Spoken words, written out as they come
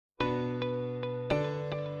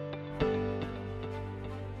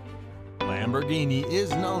Lamborghini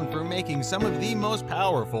is known for making some of the most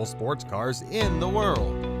powerful sports cars in the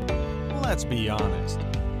world. Let's be honest,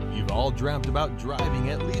 we've all dreamt about driving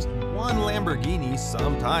at least one Lamborghini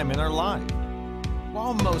sometime in our life.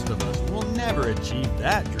 While most of us will never achieve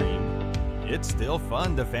that dream, it's still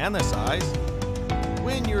fun to fantasize.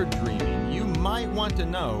 When you're dreaming, you might want to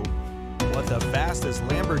know what the fastest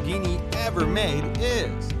Lamborghini ever made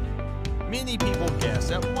is. Many people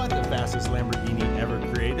guess at what the fastest Lamborghini ever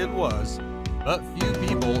created was, but few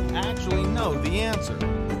people actually know the answer.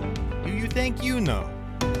 Do you think you know?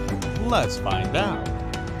 Let's find out.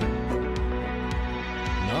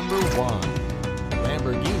 Number 1.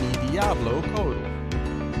 Lamborghini Diablo Codal.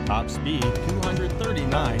 Top speed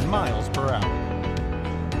 239 miles per hour.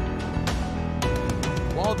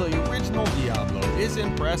 While the original Diablo is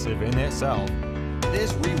impressive in itself,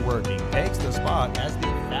 this reworking takes the spot as the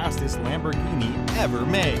fastest Lamborghini ever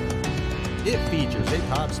made. It features a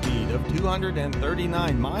top speed of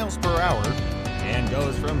 239 miles per hour and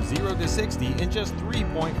goes from 0 to 60 in just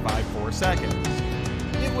 3.54 seconds.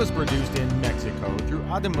 It was produced in Mexico through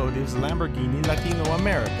Automotive's Lamborghini Latino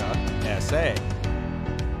America, SA.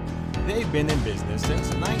 They've been in business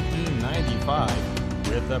since 1995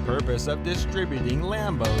 with the purpose of distributing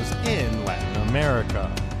Lambos in Latin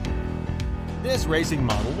America. This racing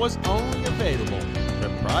model was only available to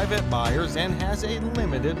private buyers and has a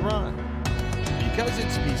limited run. Because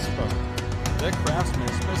it's bespoke, the craftsman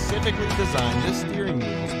specifically designed the steering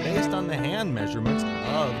wheels based on the hand measurements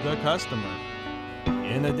of the customer.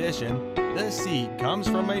 In addition, the seat comes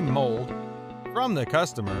from a mold from the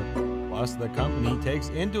customer, plus the company takes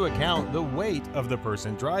into account the weight of the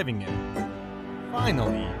person driving it.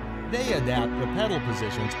 Finally, they adapt the pedal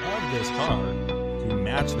positions of this car to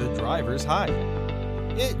match the driver's height.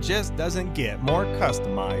 It just doesn't get more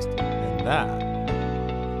customized than that.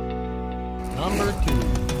 Number 2.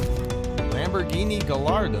 Lamborghini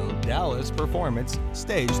Gallardo Dallas Performance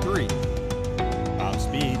Stage 3. Top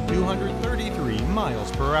speed 233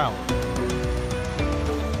 miles per hour.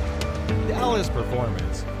 Dallas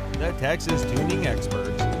Performance, the Texas tuning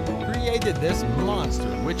experts, created this monster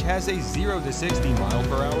which has a 0 to 60 mile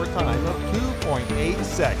per hour time of 2.8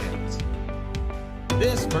 seconds.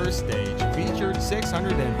 This first stage featured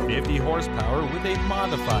 650 horsepower with a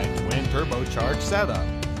modified twin turbocharged setup.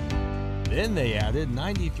 Then they added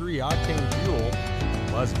 93 octane fuel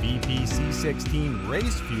plus VPC16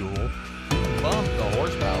 race fuel to bump the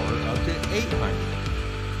horsepower up to 800.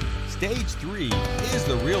 Stage 3 is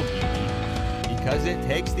the real beauty because it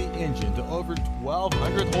takes the engine to over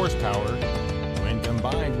 1,200 horsepower when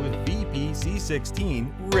combined with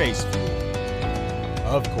VPC16 race fuel.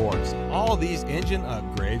 Of course, all these engine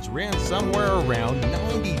upgrades ran somewhere around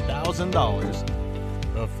 $90,000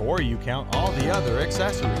 before you count all the other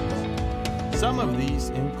accessories. Some of these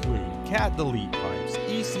include cat delete pipes,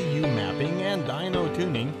 ECU mapping and dyno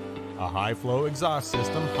tuning, a high-flow exhaust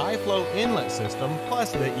system, high-flow inlet system,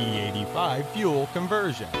 plus the E85 fuel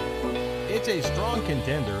conversion. It's a strong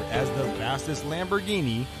contender as the fastest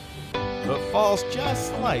Lamborghini, but falls just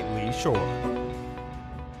slightly short.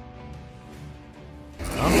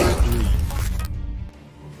 Number 3.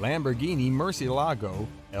 Lamborghini Murcielago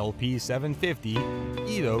LP750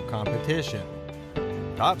 Edo Competition.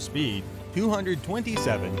 Top speed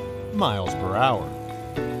 227 miles per hour.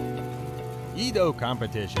 Edo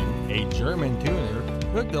Competition, a German tuner,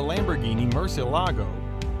 took the Lamborghini Murcielago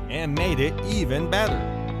and made it even better.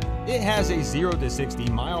 It has a 0 to 60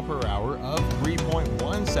 mile per hour of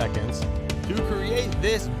 3.1 seconds. To create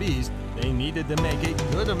this beast, they needed to make a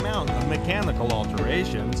good amount of mechanical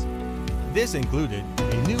alterations. This included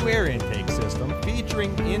a new air intake system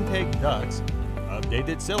featuring intake ducts,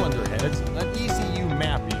 updated cylinder heads, an ECU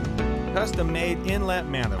mapping, custom-made inlet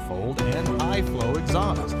manifold, and high-flow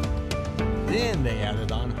exhaust. Then they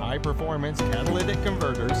added on high-performance catalytic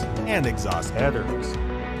converters and exhaust headers.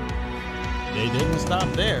 They didn't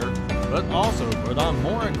stop there, but also put on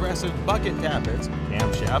more aggressive bucket tappets,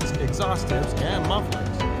 camshafts, exhaust tips, and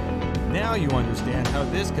mufflers. Now you understand how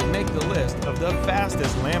this could make the list of the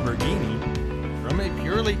fastest Lamborghini. From a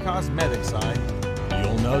purely cosmetic side,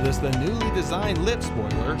 you'll notice the newly designed lip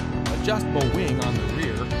spoiler, adjustable wing on the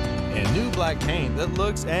rear, and new black paint that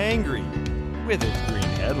looks angry with its green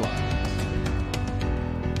headlights.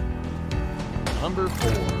 Number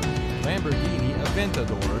 4. Lamborghini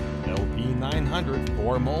Aventador LP900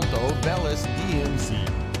 4Molto Velis DMC.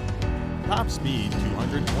 Top speed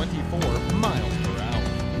 224 miles per hour.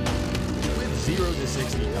 With 0 to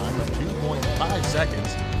 60 time of 2.5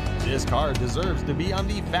 seconds, this car deserves to be on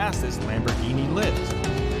the fastest Lamborghini list.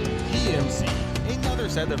 DMC, another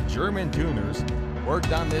set of German tuners,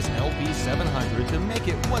 worked on this LP 700 to make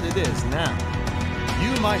it what it is now.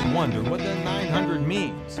 You might wonder what the 900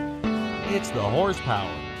 means. It's the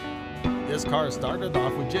horsepower. This car started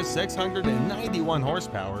off with just 691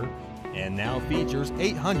 horsepower and now features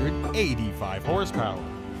 885 horsepower.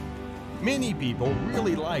 Many people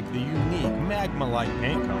really like the unique magma-like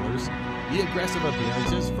paint colors. The aggressive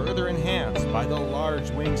appearance is further enhanced by the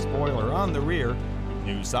large wing spoiler on the rear,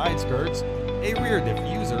 new side skirts, a rear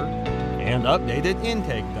diffuser, and updated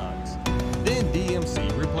intake ducts. Then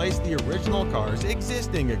DMC replaced the original car's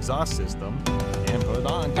existing exhaust system and put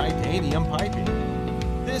on titanium piping.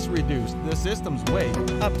 This reduced the system's weight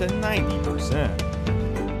up to 90%.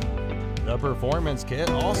 The performance kit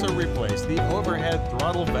also replaced the overhead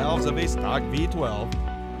throttle valves of a stock V12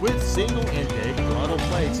 with single intake throttle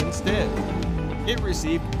plates instead. It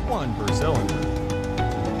received 1 per cylinder.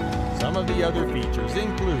 Some of the other features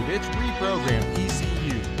include its reprogrammed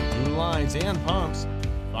ECU, new lines and pumps.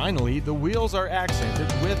 Finally, the wheels are accented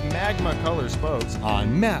with magma color spokes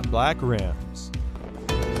on matte black rims.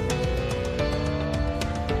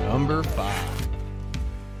 Number 5.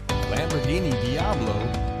 Lamborghini Diablo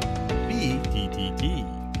BTTT.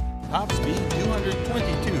 Top speed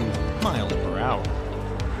 222 miles per hour.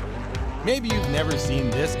 Maybe you've never seen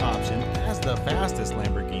this option as the fastest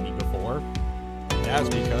Lamborghini before. That's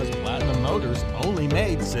because Platinum Motors only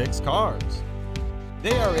made 6 cars.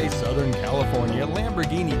 They are a Southern California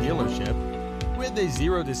Lamborghini dealership with a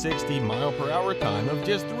 0 to 60 mile per hour time of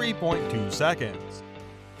just 3.2 seconds.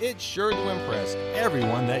 It's sure to impress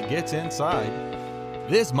everyone that gets inside.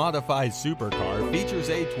 This modified supercar features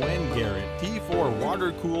a twin Garrett T4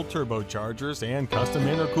 water-cooled turbochargers and custom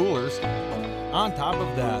intercoolers. On top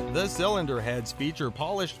of that, the cylinder heads feature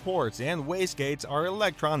polished ports and wastegates are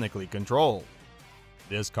electronically controlled.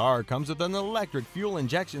 This car comes with an electric fuel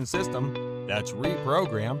injection system that's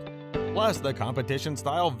reprogrammed, plus the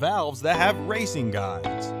competition-style valves that have racing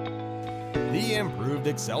guides. The improved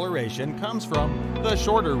acceleration comes from the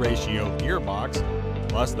shorter ratio gearbox,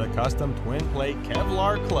 plus the custom twin-plate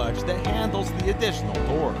Kevlar clutch that handles the additional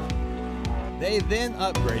torque. They then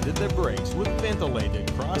upgraded the brakes with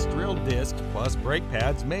ventilated cross-drilled discs plus brake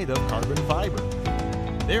pads made of carbon fiber.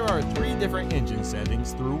 There are 3 different engine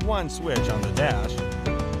settings through 1 switch on the dash.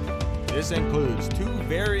 This includes 2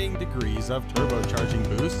 varying degrees of turbocharging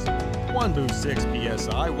boosts. One boosts 6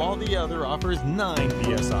 psi while the other offers 9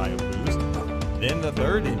 psi of boost. Then the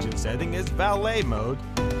 3rd engine setting is valet mode,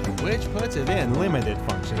 which puts it in limited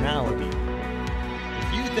functionality.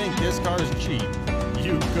 If you think this car's cheap,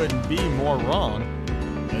 you couldn't be more wrong.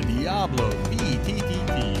 The Diablo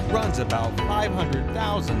BTTT runs about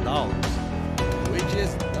 $500,000, which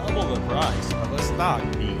is double the price of a stock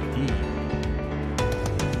BT.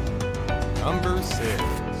 Number 6.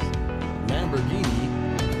 Lamborghini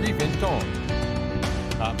Reventone.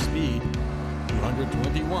 Top speed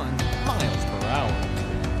 221 miles per hour.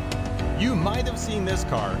 You might have seen this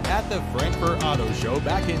car at the Frankfurt Auto Show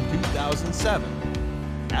back in 2007.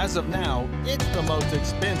 As of now, it's the most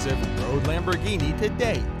expensive road Lamborghini to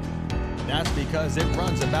date. That's because it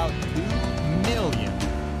runs about $2 million.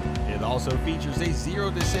 It also features a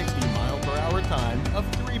 0 to 60 mile per hour time of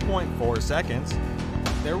 3.4 seconds.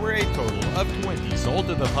 There were a total of 20 sold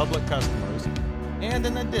to the public customers, and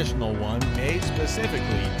an additional one made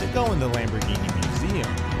specifically to go in the Lamborghini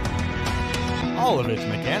Museum. All of its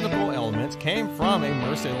mechanical elements came from a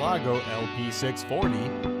Murcielago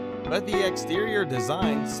LP640, but the exterior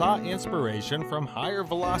design sought inspiration from higher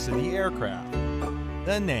velocity aircraft.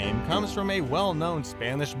 The name comes from a well-known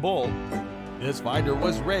Spanish bull. This fighter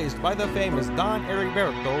was raised by the famous Don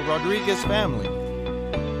Heriberto Rodriguez family.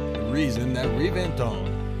 The reason that Reventone,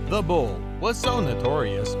 the bull, was so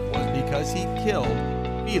notorious was because he killed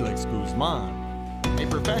Felix Guzman, a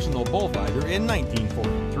professional bullfighter in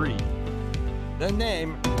 1943. The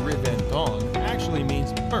name Reventone actually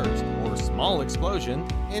means burst or small explosion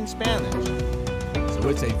in Spanish, so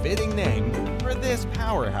it's a fitting name for this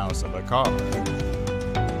powerhouse of a car.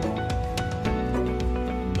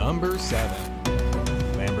 Number 7.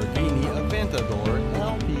 Lamborghini Aventador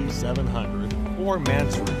LP700 or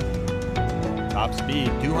Mansory. Top speed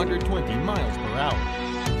 220 miles per hour.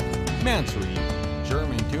 Mansory,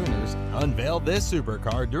 German tuners, unveiled this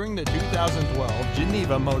supercar during the 2012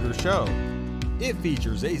 Geneva Motor Show. It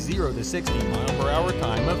features a 0 to 60 mile per hour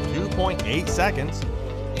time of 2.8 seconds.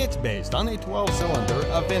 It's based on a 12-cylinder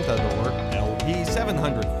Aventador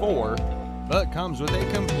LP704, but comes with a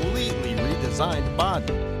completely redesigned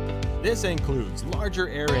body. This includes larger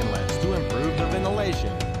air inlets to improve the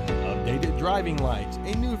ventilation, updated driving lights,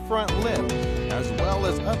 a new front lip, as well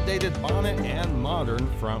as updated bonnet and modern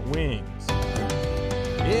front wings.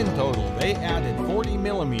 In total, they added 40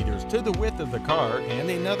 millimeters to the width of the car and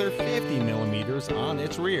another 50 millimeters on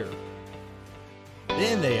its rear.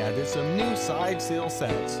 Then they added some new side sill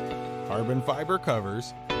sets, carbon fiber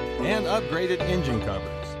covers, and upgraded engine covers.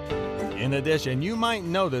 In addition, you might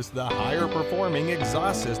notice the higher performing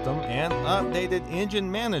exhaust system and updated engine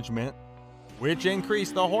management, which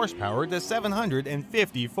increased the horsepower to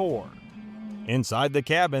 754. Inside the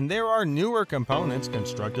cabin, there are newer components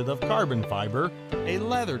constructed of carbon fiber, a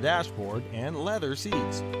leather dashboard, and leather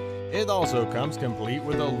seats. It also comes complete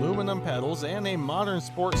with aluminum pedals and a modern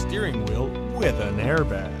sport steering wheel with an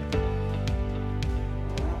airbag.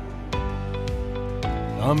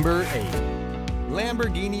 Number 8.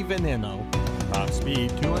 Lamborghini Veneno, top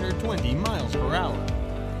speed 220 miles per hour.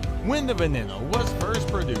 When the Veneno was first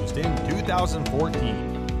produced in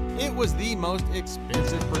 2014, it was the most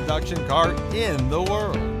expensive production car in the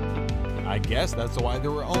world. I guess that's why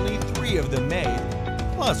there were only 3 of them made,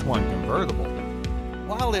 plus one convertible.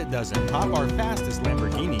 While it doesn't top our fastest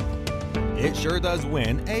Lamborghini, it sure does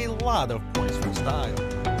win a lot of points for style.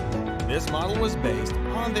 This model was based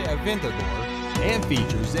on the Aventador and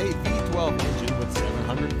features a V12 engine with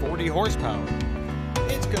 740 horsepower.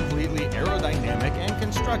 It's completely aerodynamic and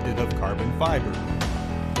constructed of carbon fiber.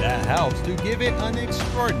 That helps to give it an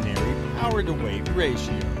extraordinary power-to-weight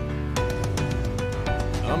ratio.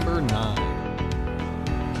 Number 9.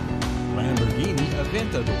 Lamborghini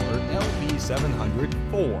Aventador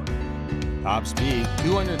LP704. Top speed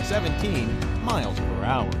 217 miles per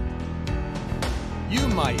hour. You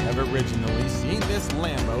might have originally seen this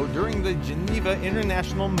Lambo during the Geneva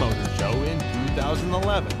International Motor Show in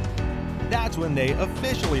 2011. That's when they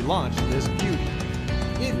officially launched this beauty.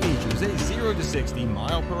 It features a 0 to 60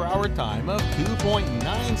 mile per hour time of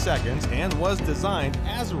 2.9 seconds and was designed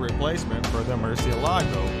as a replacement for the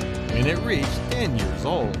Murcielago when it reached 10 years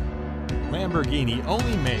old. Lamborghini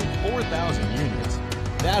only made 4,000 units.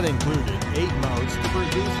 That included 8 modes to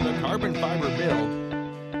produce the carbon fiber build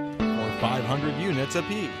for 500 units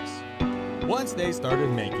apiece. Once they started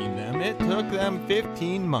making them, it took them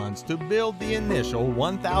 15 months to build the initial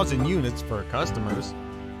 1,000 units for customers.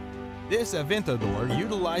 This Aventador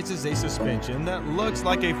utilizes a suspension that looks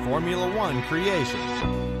like a Formula One creation.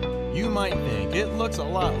 You might think it looks a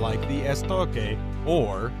lot like the Estoque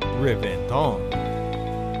or Reventon.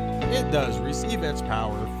 It does receive its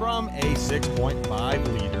power from a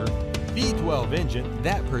 6.5-liter V12 engine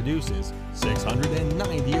that produces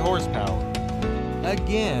 690 horsepower.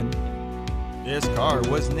 Again, this car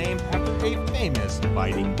was named after a famous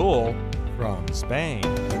fighting bull from Spain.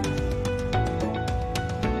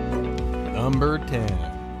 Number 10.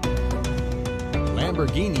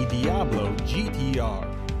 Lamborghini Diablo GTR.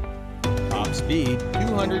 Top speed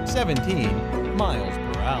 217 miles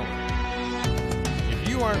per hour. If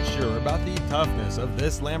you aren't sure about the toughness of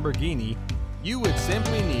this Lamborghini, you would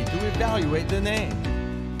simply need to evaluate the name.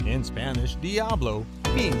 In Spanish, Diablo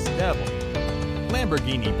means devil.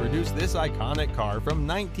 Lamborghini produced this iconic car from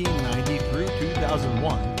 1990 through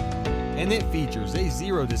 2001, and it features a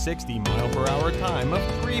 0 to 60 mile per hour time of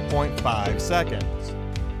 3.5 seconds.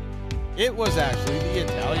 It was actually the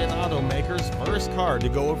Italian automaker's first car to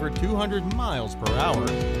go over 200 miles per hour.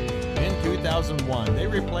 In 2001, they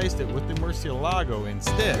replaced it with the Murcielago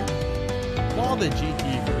instead. While the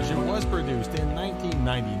GT version was produced in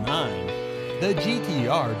 1999, the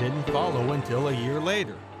GTR didn't follow until a year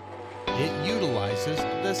later. It utilizes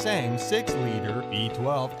the same 6-liter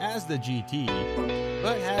V12 as the GT,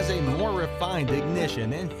 but has a more refined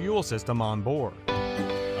ignition and fuel system on board.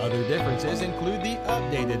 Other differences include the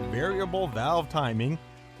updated variable valve timing,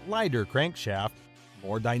 lighter crankshaft,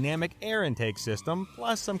 more dynamic air intake system,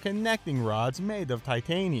 plus some connecting rods made of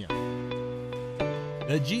titanium.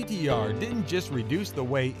 The GTR didn't just reduce the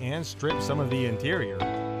weight and strip some of the interior,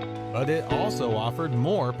 but it also offered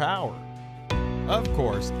more power. Of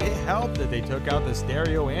course, it helped that they took out the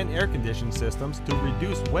stereo and air conditioning systems to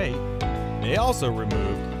reduce weight. They also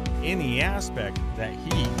removed any aspect that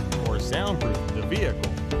heat or soundproofed the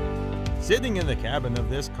vehicle. Sitting in the cabin of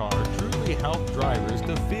this car truly helped drivers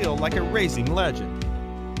to feel like a racing legend.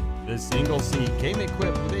 The single seat came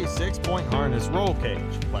equipped with a 6-point harness roll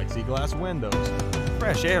cage, plexiglass windows,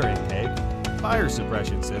 fresh air intake, fire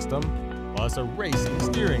suppression system, plus a racing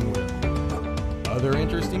steering wheel. Other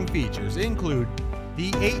interesting features include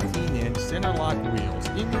the 18-inch center lock wheels,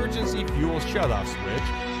 emergency fuel shutoff switch,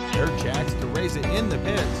 air jacks to raise it in the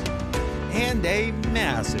pits, and a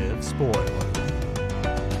massive spoiler.